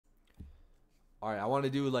All right, I want to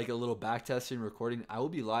do like a little back testing recording. I will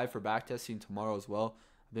be live for back testing tomorrow as well.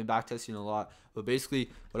 I've been back testing a lot, but basically,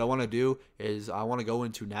 what I want to do is I want to go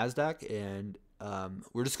into Nasdaq, and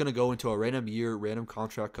we're just gonna go into a random year, random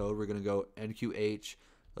contract code. We're gonna go NQH.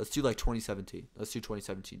 Let's do like 2017. Let's do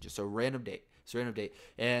 2017. Just a random date. It's a random date.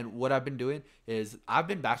 And what I've been doing is I've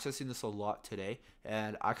been back testing this a lot today,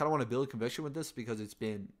 and I kind of want to build a conviction with this because it's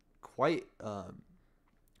been quite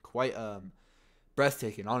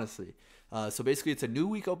breathtaking, honestly. So basically, it's a new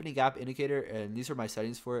week opening gap indicator, and these are my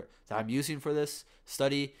settings for it that I'm using for this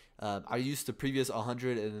study. I used the previous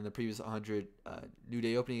 100 and then the previous 100 new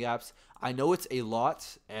day opening gaps. I know it's a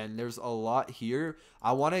lot, and there's a lot here.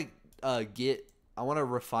 I want to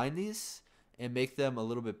refine these and make them a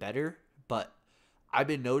little bit better, but I've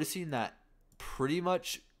been noticing that pretty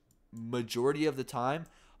much majority of the time,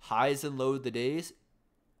 highs and lows of the days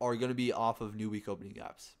are going to be off of new week opening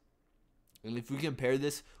gaps. And if we compare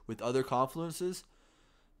this with other confluences,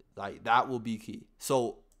 like that will be key.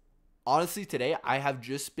 So honestly, today I have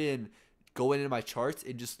just been going into my charts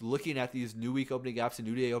and just looking at these new week opening gaps and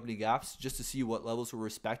new day opening gaps just to see what levels we're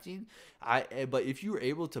respecting. But if you were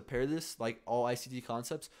able to pair this like all ICT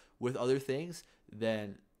concepts with other things,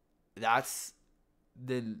 that's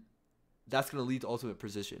then that's going to lead to ultimate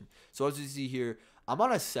precision. So as you see here, I'm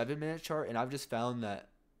on a 7-minute chart, and I've just found that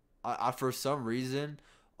for some reason,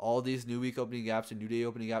 all these new week opening gaps and new day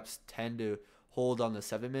opening gaps tend to hold on the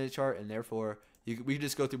 7-minute chart, and therefore we can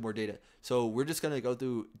just go through more data. So we're just going to go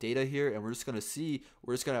through data here, and we're just going to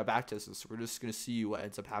backtest this. We're just going to see what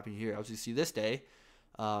ends up happening here. As you see this day,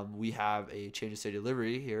 we have a change in state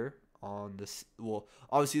delivery here on this. Well,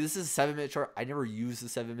 obviously this is a 7-minute chart. I never use the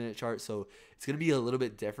 7-minute chart, so it's going to be a little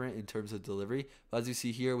bit different in terms of delivery. But as you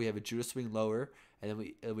see here, we have a Judah swing lower, and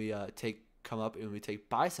then we come up and we take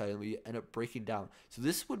buy side, and we end up breaking down. So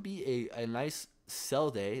this would be a nice sell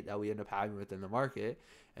day that we end up having within the market.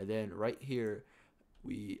 And then right here,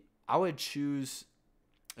 I would choose.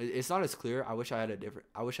 It's not as clear. I wish I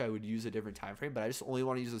would use a different time frame, but I just only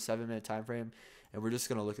want to use a 7-minute time frame, and we're just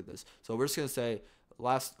gonna look at this. So we're just gonna say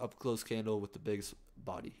last up close candle with the biggest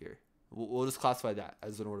body here. We'll just classify that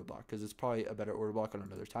as an order block because it's probably a better order block on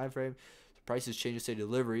another time frame. The prices change to say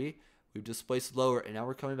delivery. We've displaced lower, and now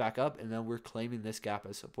we're coming back up, and then we're claiming this gap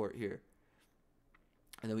as support here.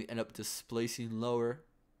 And then we end up displacing lower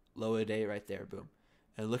day right there, boom.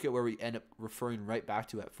 And look at where we end up referring right back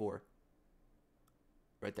to at 4.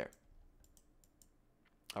 Right there.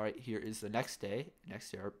 All right, here is the next day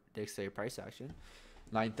price action.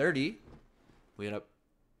 9:30, we end up,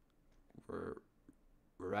 we're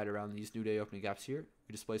right around these new day opening gaps here.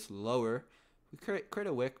 We displace lower. We create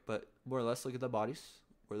a wick, but more or less look at the bodies.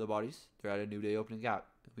 Where are the bodies? They're at a new day opening gap.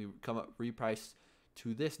 We come up reprice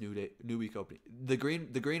to this new week opening. The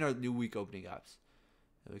green are new week opening gaps.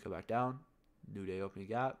 Then we come back down, new day opening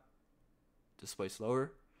gap, displace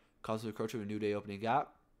lower, constant approach of a new day opening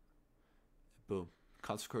gap. Boom.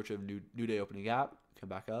 Constant approach of new day opening gap. Come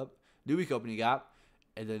back up, new week opening gap,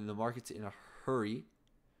 and then the market's in a hurry.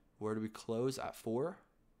 Where do we close? At 4.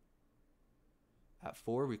 At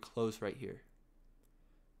 4, we close right here.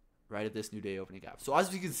 Right at this new day opening gap. So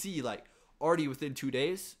as you can see, like already within 2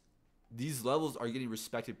 days, these levels are getting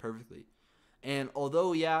respected perfectly. And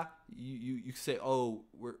although, yeah, you say, oh,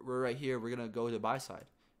 we're right here, we're gonna go to the buy side.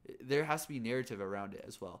 There has to be narrative around it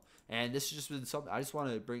as well. And this has just been something I just want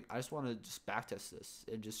to just back test this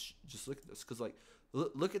and just look at this, because like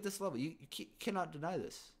look at this level. You cannot deny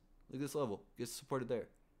this. Look at this level. Gets supported there.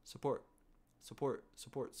 Support.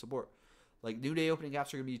 Like new day opening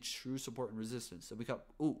gaps are gonna be true support and resistance. So we come,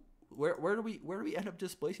 ooh. Where do we end up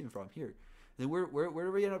displacing from here? And then where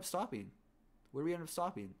do we end up stopping? Where do we end up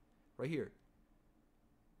stopping? Right here.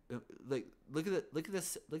 Like look at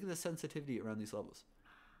the sensitivity around these levels.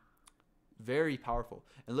 Very powerful.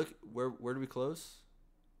 And look where do we close?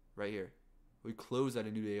 Right here. We close at a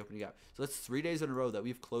new day opening gap. So that's 3 days in a row that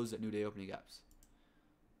we've closed at new day opening gaps.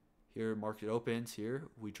 Here market opens. Here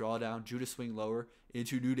we draw down, Judah swing lower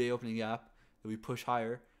into new day opening gap. Then we push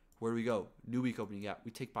higher. Where do we go? New week opening gap.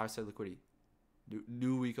 We take buy side liquidity.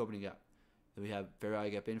 New week opening gap. Then we have fair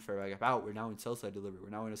value gap in, fair value gap out. We're now in sell side delivery.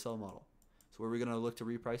 We're now in a sell model. So where are we going to look to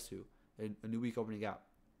reprice to? A new week opening gap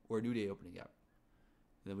or a new day opening gap.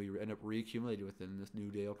 And then we end up reaccumulating within this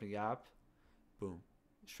new day opening gap. Boom.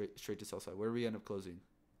 Straight to sell side. Where do we end up closing?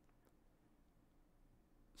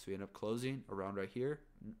 So we end up closing around right here.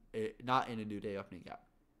 Not in a new day opening gap.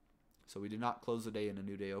 So we did not close the day in a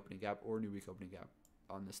new day opening gap or new week opening gap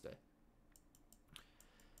on this day.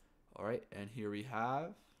 All right, and here we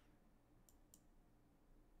have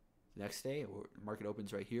next day. Market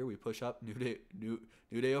opens right here. We push up, new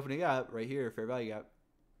day opening gap right here, fair value gap.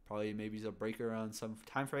 Probably maybe a breaker around some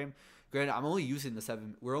time frame. Granted, I'm only using the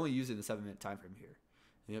 7. We're only using the 7-minute time frame here.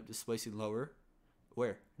 Yep, displacing lower.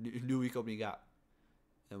 Where? New week opening gap.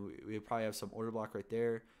 And we probably have some order block right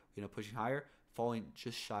there. You know, pushing higher, falling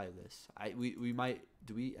just shy of this. We might.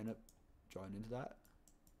 Do we end up drawing into that?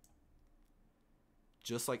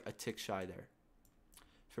 Just like a tick shy there.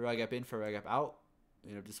 Fair value gap in, fair value gap out. We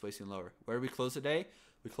end up displacing lower. Where do we close the day?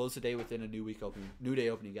 We close the day within a new day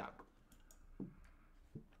opening gap.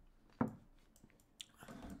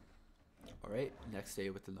 All right, next day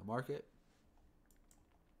within the market.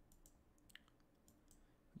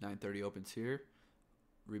 9:30 opens here.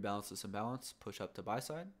 Rebalance this imbalance. Push up to buy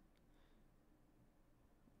side.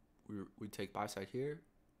 We take buy side here.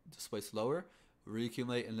 Displace lower.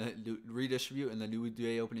 Reaccumulate and then redistribute in the new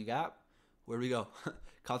day opening gap. Where do we go?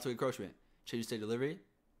 Constant encroachment. Change state delivery.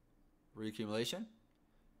 Reaccumulation.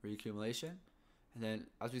 Reaccumulation. And then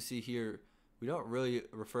as we see here, we don't really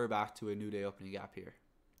refer back to a new day opening gap here.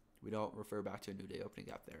 We don't refer back to a new day opening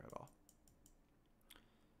gap there at all.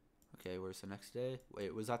 Okay, where's the next day?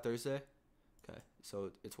 Wait, was that Thursday? Okay,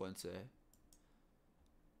 so it's Wednesday.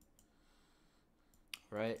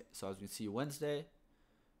 All right, so as we see Wednesday,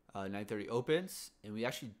 9:30 opens, and we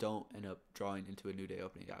actually don't end up drawing into a new day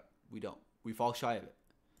opening gap. We don't. We fall shy of it.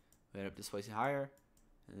 We end up displacing higher,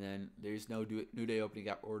 and then there's no new day opening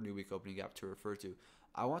gap or new week opening gap to refer to.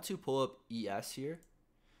 I want to pull up ES here.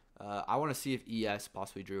 I want to see if ES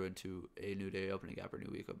possibly drew into a new day opening gap or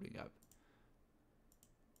new week opening gap.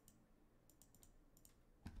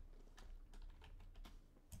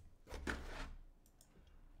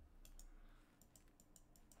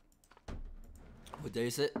 What day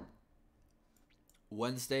is it?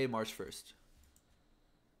 Wednesday, March 1st.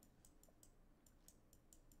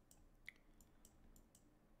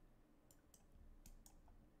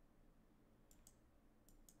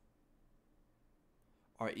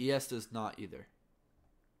 Alright, ES does not either.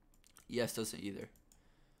 ES doesn't either.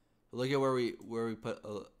 But look at where we put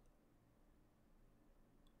look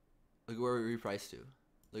at where we repriced to.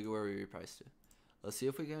 Look at where we repriced to. Let's see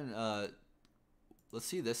if we can let's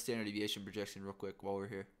see this standard deviation projection real quick while we're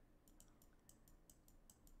here.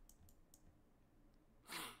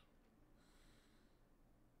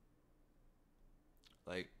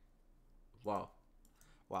 Like, wow.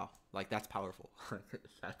 Like, that's powerful.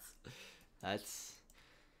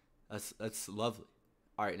 That's lovely.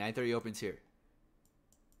 All right, 9:30 opens here.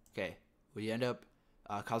 Okay, we end up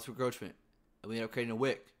constant encroachment, and we end up creating a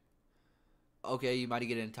wick. Okay, you might have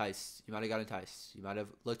got enticed. You might have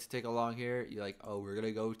looked to take a long here. You're like, oh, we're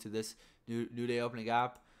gonna go to this new day opening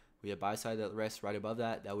gap. We have buy side that rests right above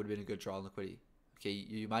that. That would have been a good draw on liquidity. Okay,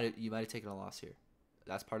 you might have taken a loss here.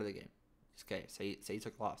 That's part of the game. Okay, say you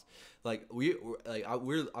took a loss. Like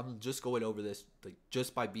I'm just going over this like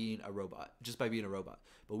just by being a robot.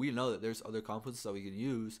 But we know that there's other complexes that we can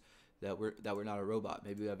use that we're not a robot.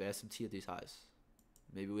 Maybe we have SMT at these highs.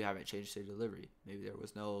 Maybe we haven't changed state delivery. Maybe there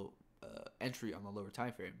was no entry on the lower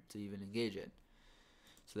time frame to even engage in.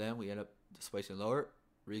 So then we end up displacing lower,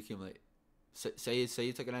 reaccumulate. Say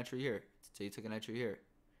you took an entry here.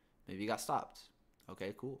 Maybe you got stopped.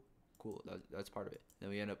 Okay, cool. That's part of it. Then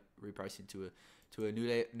we end up repricing to a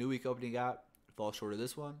new week opening gap. Fall short of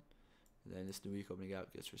this one. And then this new week opening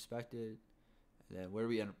gap gets respected. And then where do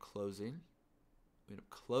we end up closing? We end up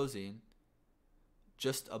closing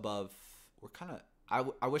just above. We're kind of.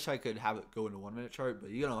 I wish I could have it go in a 1 minute chart,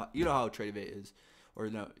 but you know how TradeAvate is, or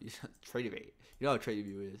no, TradeAvate. You know how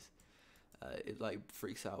TradeView is. It like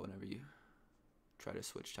freaks out whenever you try to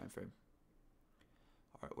switch time frame.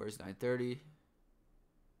 All right, where's 9:30?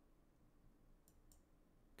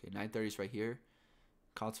 Okay, 9:30 is right here.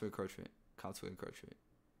 Constant encroachment.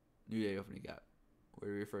 New day opening gap. Where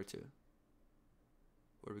do we refer to?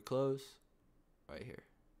 Where do we close? Right here.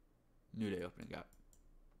 New day opening gap.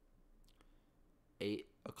 8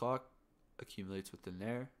 o'clock accumulates within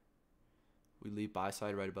there. We leave buy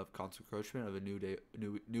side right above constant encroachment of a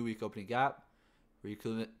new week opening gap.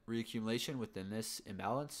 Reaccumulation within this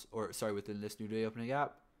imbalance, or sorry, within this new day opening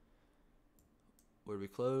gap. Where do we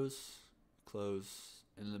close? Close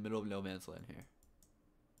in the middle of no man's land here.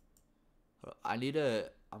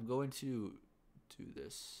 I'm going to do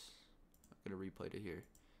this. I'm going to replay it here.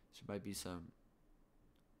 There might be some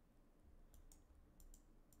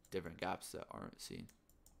different gaps that aren't seen.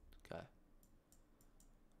 Okay.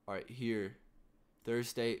 All right, here.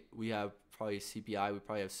 Thursday, we have probably CPI. We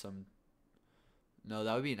probably have some. No,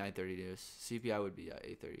 that would be 9:30 news. CPI would be at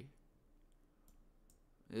 8:30.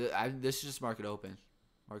 This is just market open.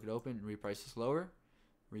 Market open, reprice this lower.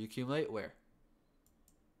 Reaccumulate where?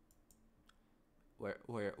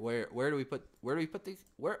 Where do we put these?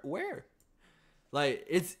 Where? Like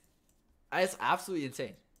it's absolutely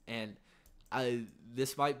insane, and I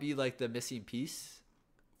this might be like the missing piece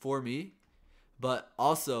for me, but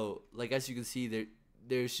also like as you can see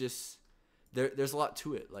there's just there's a lot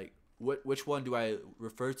to it. Like which one do I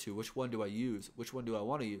refer to? Which one do I use? Which one do I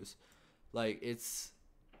want to use? Like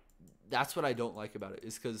that's what I don't like about it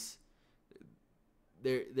is because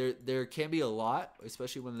there can be a lot,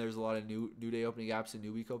 especially when there's a lot of new day opening gaps and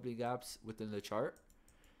new week opening gaps within the chart.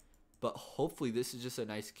 But hopefully this is just a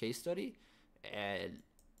nice case study, and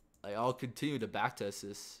like I'll continue to backtest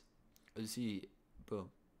this. You see, boom,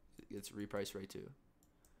 it's repriced right too.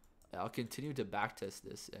 I'll continue to backtest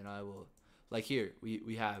this, and I will like here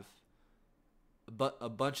we have a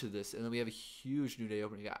bunch of this, and then we have a huge new day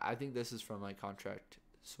opening. I think this is from my contract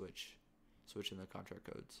switching the contract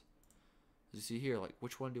codes. As you see here, like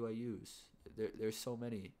which one do I use? There's so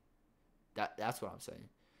many. That's what I'm saying.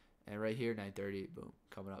 And right here, 930, boom,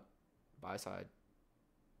 coming up, buy side.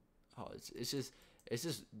 Oh, it's just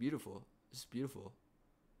beautiful. It's beautiful.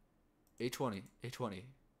 820.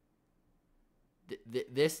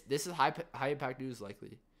 This is high impact news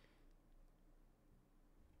likely.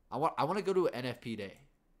 I want to go to an NFP day.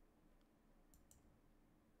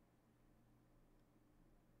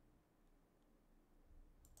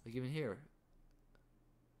 Like even here.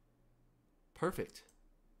 Perfect.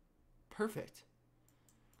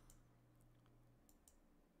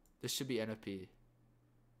 This should be NFP.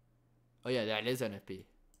 Oh yeah, that is NFP.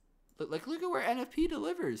 Look at where NFP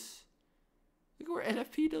delivers. Look at where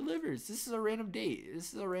NFP delivers. This is a random date.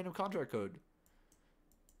 This is a random contract code.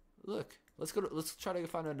 Look, let's try to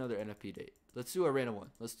find another NFP date. Let's do a random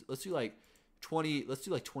one. Let's do like 20. Let's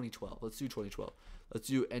do like 2012. Let's do 2012. Let's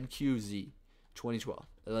do NQZ 2012.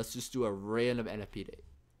 And let's just do a random NFP date.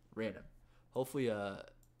 Random. Hopefully,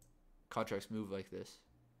 contracts move like this.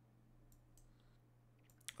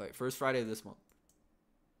 All right, first Friday of this month.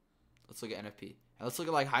 Let's look at NFP. And let's look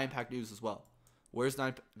at like high impact news as well. Where's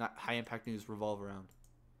not high impact news revolve around?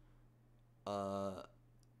 A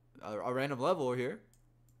random level over here.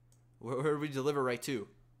 Where do we deliver right to?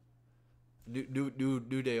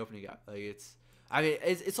 New day opening gap. Like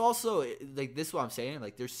it's also like this is what I'm saying.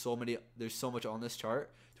 Like there's so much on this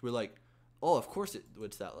chart. We're like, oh, of course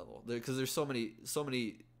it's that level because there's so many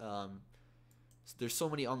there's so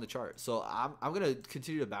many on the chart. So I'm gonna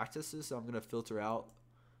continue to backtest this. So I'm gonna filter out.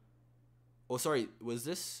 Oh, sorry, was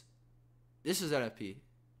this? This is NFP.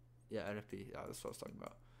 Yeah, NFP. Yeah, that's what I was talking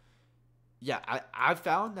about. Yeah, I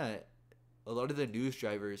found that a lot of the news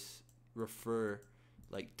drivers refer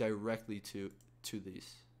like directly to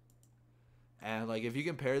these, and like if you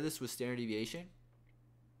compare this with standard deviation,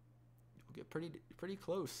 you'll get pretty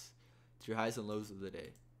close to your highs and lows of the day.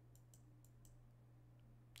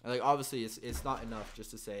 And like obviously it's not enough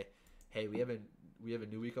just to say, hey, we have a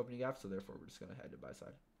new week opening gap, so therefore we're just gonna head to buy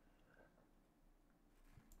side.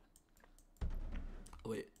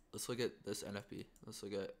 Wait, let's look at this NFP. Let's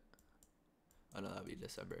look at. Oh no, that'd be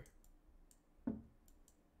December.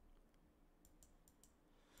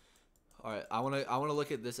 All right, I wanna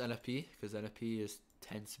look at this NFP because NFP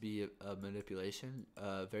tends to be a manipulation,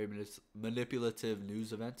 very manipulative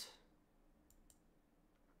news event.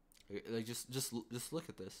 Like just look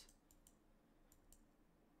at this.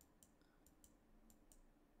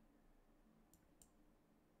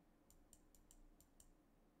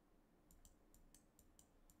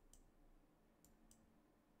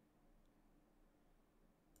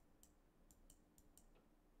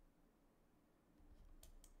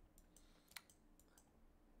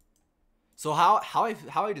 So how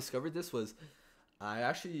I discovered this was I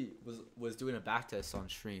actually was doing a back test on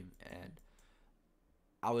stream, and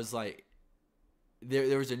I was like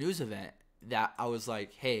there was a news event that I was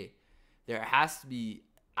like, hey, there has to be,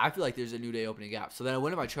 I feel like there's a new day opening gap. So then I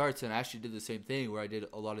went to my charts and I actually did the same thing where I did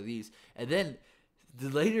a lot of these. And then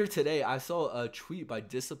later today I saw a tweet by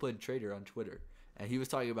Disciplined Trader on Twitter, and he was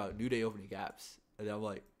talking about new day opening gaps. And I'm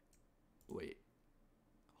like, wait,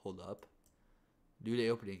 hold up. New day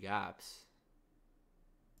opening gaps.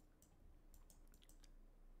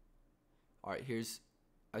 All right,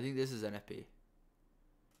 I think this is NFP.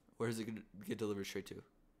 Where does it get delivered straight to?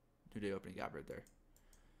 New day opening gap right there.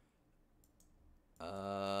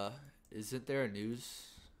 Isn't there a news?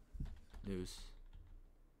 News.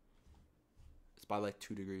 It's by like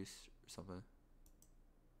 2 degrees or something.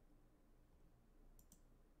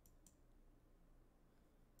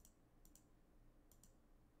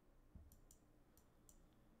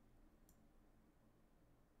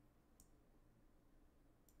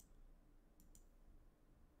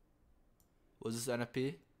 Was this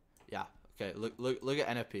NFP? Yeah. Okay. Look at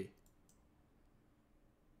NFP.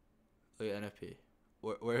 Look at NFP.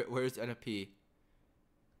 Where's NFP?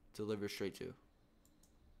 deliver straight to.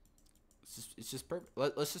 It's just perfect.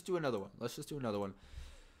 Let's just do another one. Let's just do another one.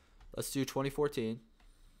 Let's do 2014,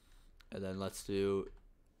 and then let's do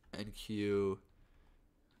NQM,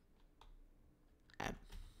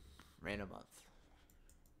 random month.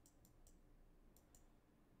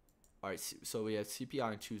 All right, so we have CPI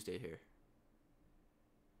on Tuesday here.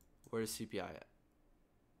 Where is CPI at?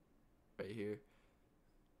 Right here.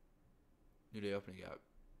 New day opening gap.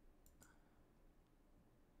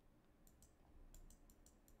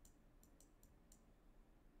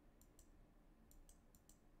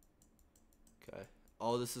 Okay.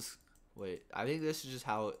 Oh, this is... Wait, I think this is just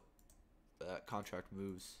how that contract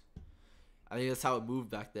moves. I think that's how it moved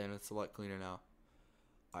back then. It's a lot cleaner now.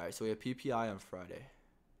 Alright, so we have PPI on Friday.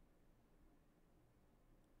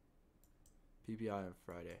 PPI on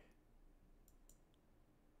Friday.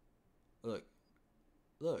 Look.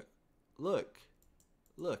 Look. Look.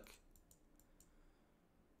 Look.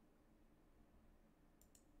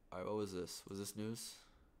 Alright, what was this? Was this news?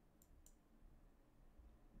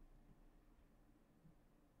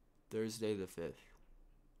 Thursday the 5th.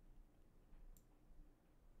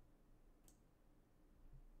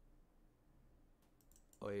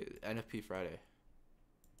 Oh wait, NFP Friday.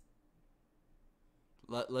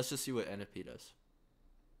 Let's just see what NFP does.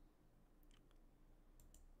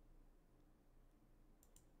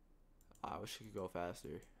 I wish it could go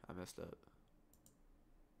faster. I messed up.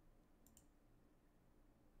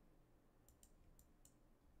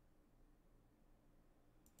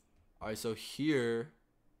 Alright, so here...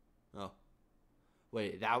 Oh.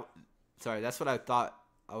 Wait, sorry, that's what I thought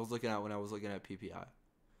I was looking at when I was looking at PPI.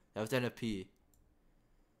 That was NFP.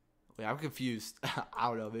 Wait, I'm confused. I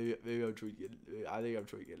don't know. Maybe I'm tweaking. I think I'm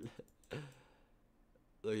tweaking.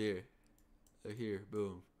 Look here. Look here.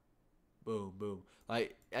 Boom. Boom. Boom.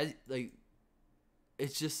 Like,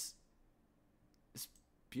 it's just... It's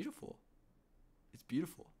beautiful. It's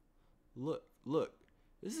beautiful. Look. Look.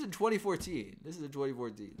 This is in 2014. This is in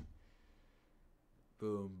 2014.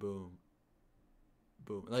 Boom, boom,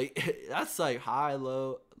 boom. Like, that's like high,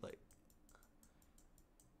 low. Like,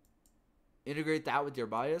 integrate that with your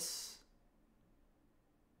bias.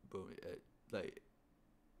 Boom. Like,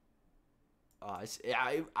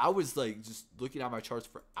 I was like just looking at my charts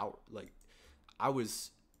for hours. Like, I was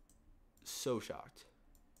so shocked.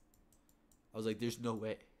 I was like, there's no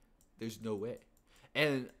way. There's no way.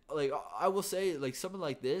 And like, I will say, like, something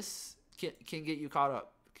like this can get you caught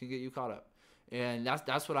up. Can get you caught up. And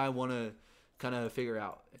that's what I want to kind of figure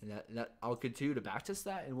out, and that I'll continue to backtest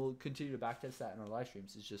that, and we'll continue to backtest that in our live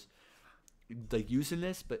streams. It's just like using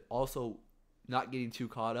this, but also not getting too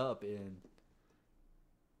caught up in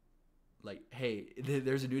like, hey,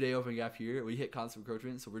 there's a new day opening gap here. We hit constant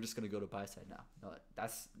encroachment, so we're just gonna go to buy side now. No,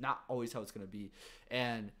 that's not always how it's gonna be.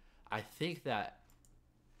 And I think that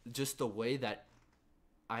just the way that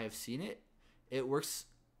I have seen it, it works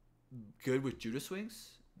good with Judah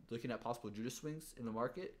swings. Looking at possible Judah swings in the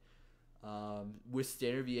market, with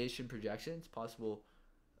standard deviation projections, possible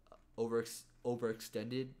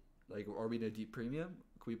overextended, like, are we in a deep premium?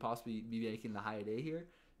 Could we possibly be making the high a day here?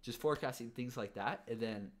 Just forecasting things like that, and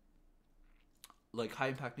then like high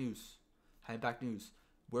impact news,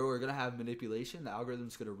 where we're gonna have manipulation. The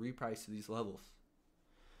algorithm's gonna reprice to these levels.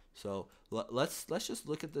 So let's just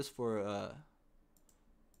look at this for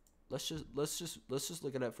let's just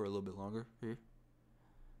look at it for a little bit longer here.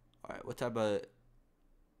 All right, what type of...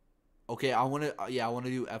 Okay, I want to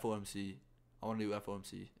do FOMC. I want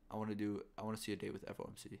to see a date with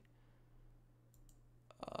FOMC.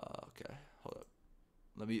 Okay, hold up.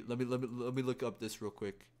 Let me look up this real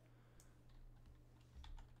quick.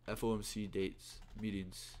 FOMC dates,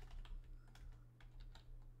 meetings.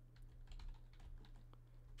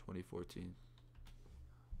 2014.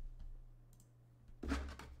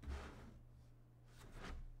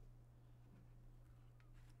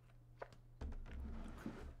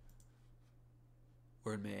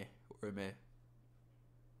 We're in May.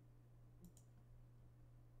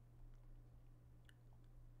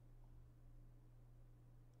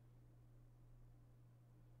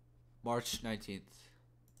 March 19th.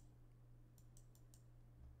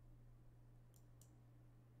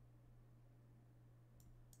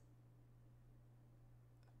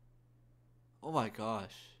 Oh my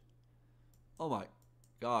gosh. Oh my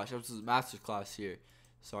gosh. This is a master's class here.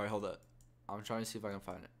 Sorry, hold up. I'm trying to see if I can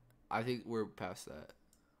find it. I think we're past that.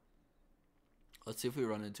 Let's see if we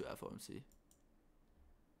run into FOMC.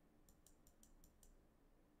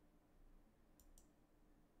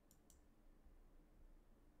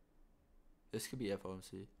 This could be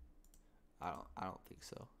FOMC. I don't think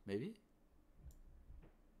so. Maybe?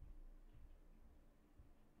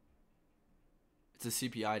 It's a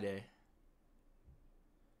CPI day.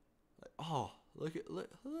 Like, oh, look at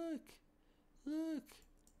look.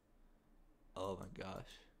 Oh my gosh.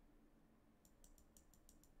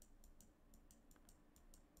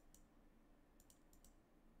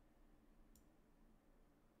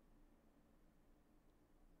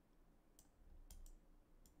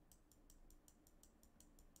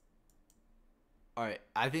 All right,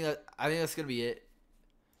 I think that's gonna be it.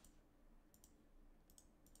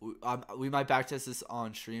 We might backtest this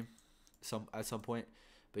on stream, at some point,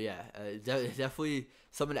 but yeah, definitely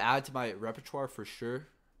something to add to my repertoire for sure.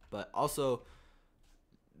 But also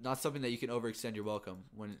not something that you can overextend your welcome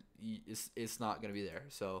when it's not gonna be there.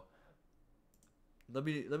 So let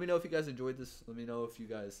me know if you guys enjoyed this. Let me know if you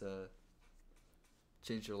guys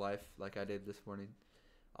changed your life like I did this morning.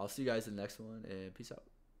 I'll see you guys in the next one, and peace out.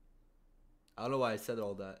 I don't know why I said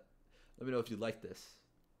all that. Let me know if you like this.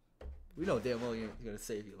 We know damn well you're gonna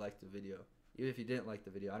say if you liked the video. Even if you didn't like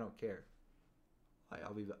the video, I don't care. Alright,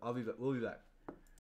 we'll be back.